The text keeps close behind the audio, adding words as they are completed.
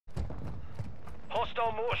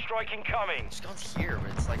Hostile mortar strike incoming. It's gone here,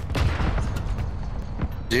 but it's like.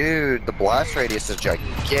 Dude, the blast radius is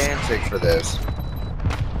gigantic for this.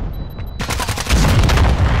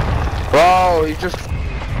 Bro, you just.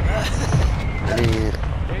 Any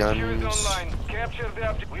guns? Online. Capture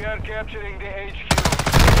the we are capturing the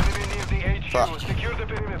HQ. Enemy near the HQ. Fuck. Secure the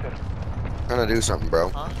perimeter. Trying to do something, bro.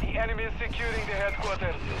 Huh? The enemy is securing the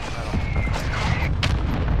headquarters.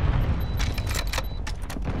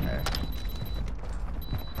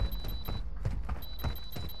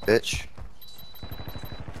 Bitch.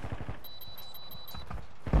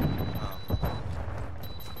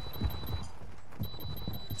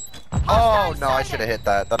 Oh no, I should have hit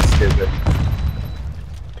that. That's stupid.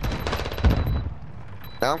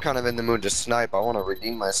 Now I'm kind of in the mood to snipe. I want to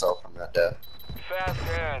redeem myself from that death. Fast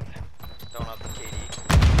hands. Don't have the KD.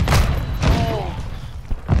 Oh!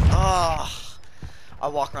 Ah! I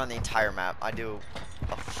walk around the entire map. I do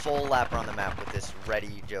a full lap around the map with this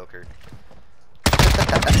ready Joker.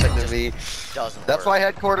 Doesn't That's work. why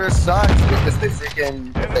headquarters sucks, because they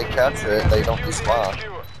freaking, if they capture it, they don't respawn.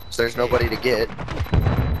 So there's nobody to get.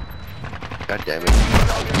 God damn it.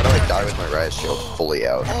 How do I die with my riot shield fully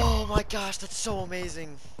out? Oh my gosh, that's so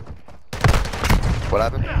amazing. What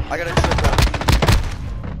happened? I got a trip down.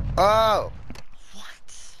 Oh!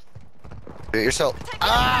 What? Do it yourself.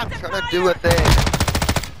 Ah, I'm trying to do a thing.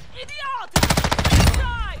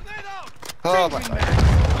 Oh my god.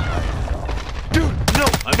 Dude, no! No.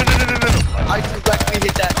 I directly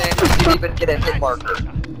hit that man who didn't even get a hit marker.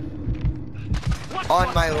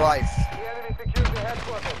 On my life.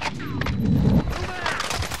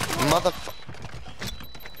 Motherfucker.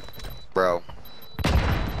 Bro. I'm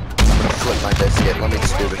gonna flip my biscuit. Let me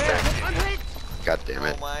just do the thing. God damn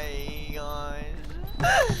it. Oh my god.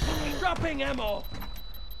 Dropping ammo.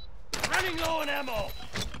 Running low on ammo.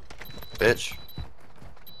 Bitch.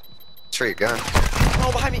 Throw your gun.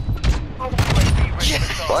 Oh, behind me.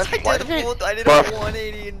 Yes, What? I did a What?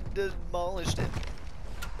 180 and demolished it.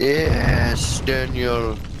 Yes,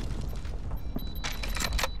 Daniel.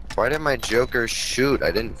 Why did my Joker shoot?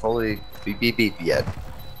 I didn't fully beep yet.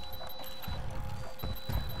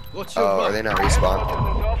 Oh, are they not respawned?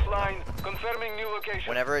 Offline. Confirming new location.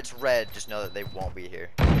 Whenever it's red, just know that they won't be here.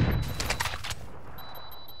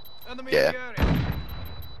 Yeah.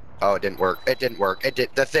 Oh, it didn't work. It didn't work. It did.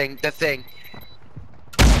 The thing.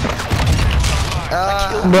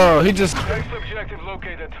 Bro, he just. Next objective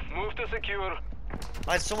located. Move to secure.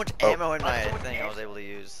 I had so much ammo in my thing I was able to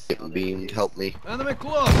use. Getting beamed. Help me. Enemy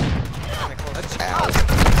close. Ow.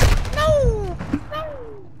 No!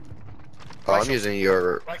 Oh, I'm using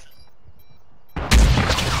your. Dude,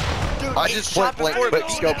 I it just shot point blank before it quick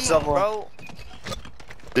beat scope me, someone. bro.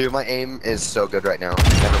 Dude, my aim is so good right now.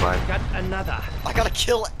 Never mind. Got another. I got a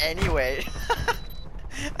kill anyway.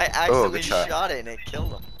 I accidentally good shot. shot it and it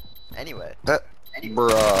killed him. Anyway. Bruh.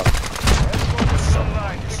 So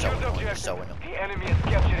annoying. You're so annoying. The enemy is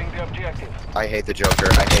capturing the objective. I hate the Joker.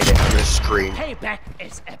 I hate it. I'm gonna scream. Payback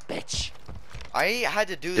is a bitch. I had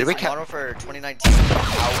to do Did this we in cap- Modern Warfare 2019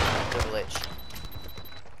 without the glitch.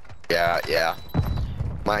 Yeah.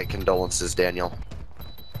 My condolences, Daniel.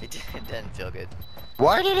 It didn't feel good.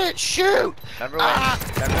 Why did it shoot? Remember when I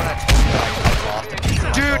told you I lost a piece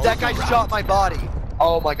of Dude, myself? that guy shot my body.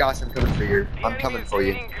 Oh my gosh, I'm coming for you. I'm coming for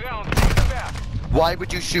you. Why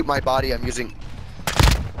would you shoot my body? I'm using.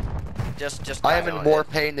 Just I am in more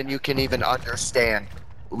pain than you can even understand,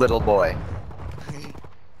 little boy.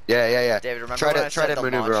 Yeah. David, remember Try when to I said the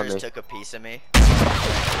maneuver on launchers me, took a piece of me?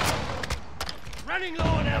 Running low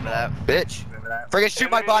on Remember ammo. that? bitch. Friggin'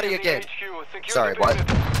 shoot my body again. Sorry, what?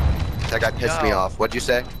 That guy pissed me No. off. What'd you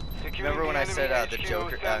say? Remember when I said the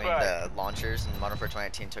Joker, the launchers in Modern Warfare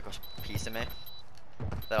 2019 took a piece of me?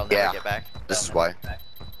 That I'll never Yeah. get back? This is why.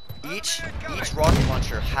 Each rocket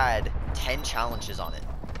launcher had 10 challenges on it.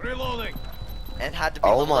 Reloading. And had to be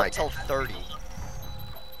Oh leveled my- up till 30.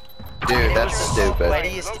 Dude, that's stupid.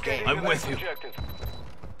 Sweatiest game. I'm with you.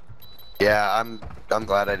 Yeah, I'm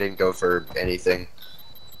glad I didn't go for anything.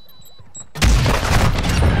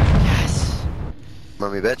 Yes!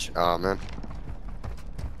 Mummy bitch. Oh man.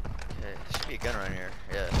 Yeah, there should be a gun around here.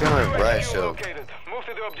 Yeah. Gun right, so. Located. Move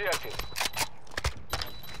to the objective.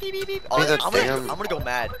 Beep, beep, beep. Hey, Oh, that I'm damn- gonna go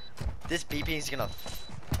mad. This beeping is gonna.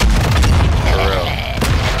 For real.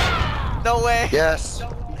 No way! Yes.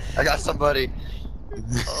 I got somebody. We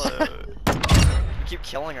keep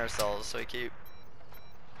killing ourselves, so we keep.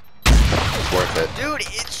 It's worth it. Dude,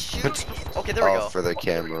 it shoots. Okay, there we All go. for the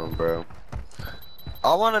camo, bro.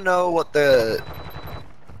 I want to know what the.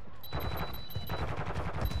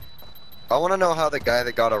 I want to know how the guy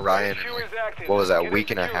that got Orion, in, like, what was that, a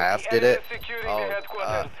week and a half, did it? Oh,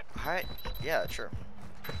 alright. Yeah, sure.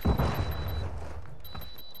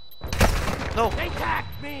 No. They tagged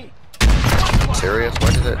me. Serious?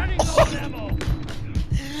 When did it?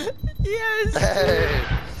 Yes. Hey!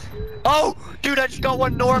 Oh, dude, I just got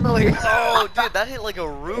one normally. Oh, dude, that hit like a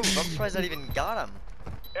roof. I'm surprised that even got him.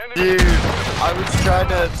 Enemy Dude, I was trying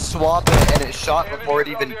to swap it and it shot before it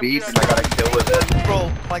even beeped, and I got a kill with it.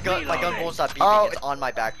 Bro, my gun won't stop beeping. Oh. It's on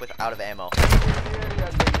my back with out of ammo.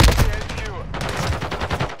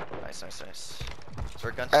 Nice, nice, nice.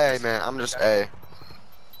 Sword gun. Hey, man, I'm just A.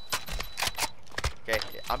 Okay,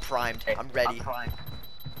 I'm primed. I'm ready.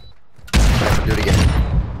 Let's do it again.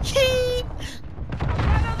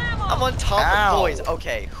 I'm on top Ow. of boys.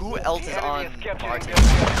 Okay, who else is on Martin?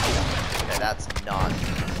 Okay, that's not.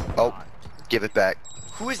 Oh, give it back.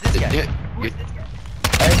 Who is this guy? Hey,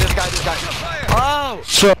 this guy. Oh!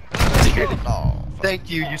 So, Oh, fuck. thank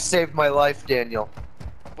you. You saved my life, Daniel.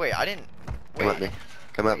 Wait, I didn't. Come at me.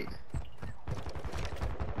 Come up.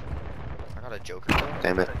 I got a Joker.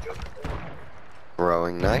 Damn it.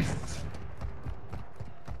 Throwing knife.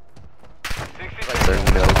 There's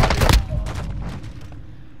no.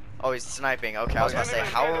 Oh, he's sniping. Okay, I was gonna say,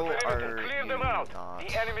 how are Clear you them out. not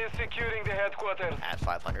The enemy is securing the headquarters. at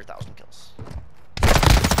 500,000 kills? Okay,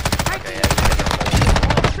 Okay, yeah,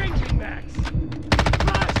 changing max.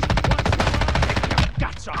 Rush.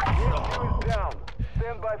 Gotcha. HQ is down.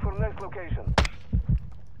 Stand by for next location.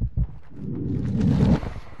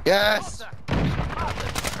 Yes!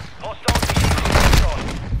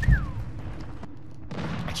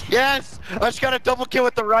 Yes! I just got a double kill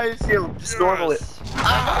with the riot shield. Just normal it.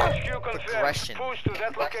 HQ confirmed. Progression. Push to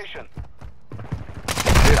that location.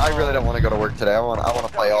 Dude, I really don't want to go to work today. I want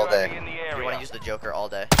to play all day. In the you area. want to use the Joker all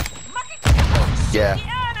day? Yeah.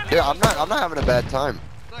 Yeah, I'm not having a bad time.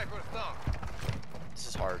 This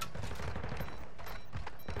is hard.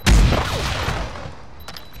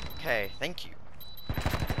 Okay, thank you.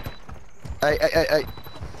 Hey.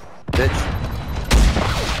 Bitch.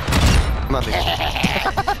 Come on,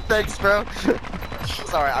 bitch. Thanks, bro.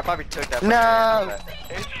 Sorry, I probably took that. from No.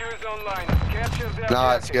 your- HQ is online. Capture the No,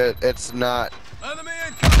 it's objective. good. It's not.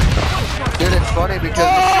 Dude, it's funny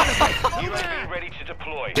because. UAV ready to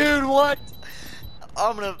deploy. Dude, what?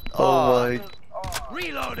 I'm gonna. Oh my.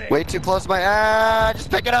 Reloading. Way too close to my. Just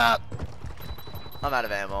pick it up. I'm out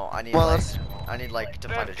of ammo. I need Well, like, that's- I need like to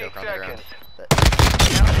find a 30 Joker on the ground.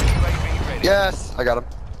 UAV ready. Yes, I got him.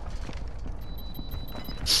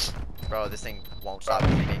 Bro, this thing won't stop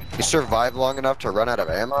beeping. You survived long enough to run out of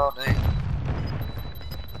ammo?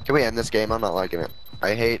 Can we end this game? I'm not liking it.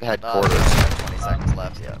 I hate headquarters. 20 seconds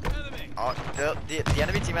left. Yeah. Oh, the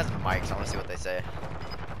enemy team has mics. I want to see what they say.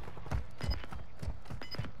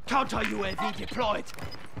 Counter UAV deployed.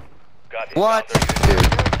 Got it. What? Dude, I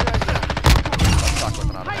suck with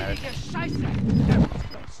an automatic. Heilige Scheiße. That was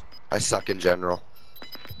close. I suck in general.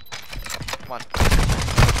 Come on.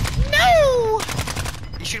 No!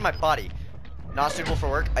 You shooting my body. Not suitable for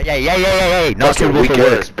work. Yeah. Not suitable for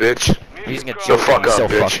work. Bitch. I'm using a The Joker. fuck up, so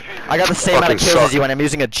bitch. I got the same amount of Fucking kills suck. as you, and I'm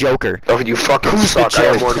using a Joker. Oh, you fucking Who's the suck. I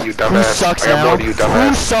got joke? more than you, Who dumbass. sucks I got now? more than you, dumbass.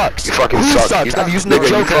 Who sucks? You fucking Who suck. sucks? I'm using the Nigga, you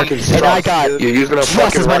Joker, fucking and suck. I got You're using a just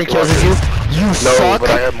fucking as many rocket kills as launcher. you. You No, suck. but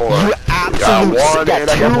I have more. You absolute. won, and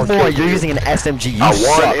I got more more. kills You're than you. using an SMG. You I won,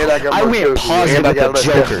 suck. and I got more went kills than you, positive and I with got the less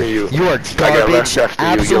deaths Joker. than you. You are I got less garbage. deaths than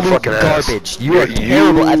you. You're Absolute fucking ass. garbage. You are You,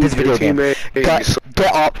 terrible at this your video game. teammate,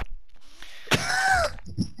 Get up.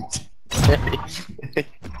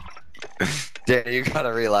 Danny, you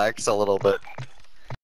gotta relax a little bit.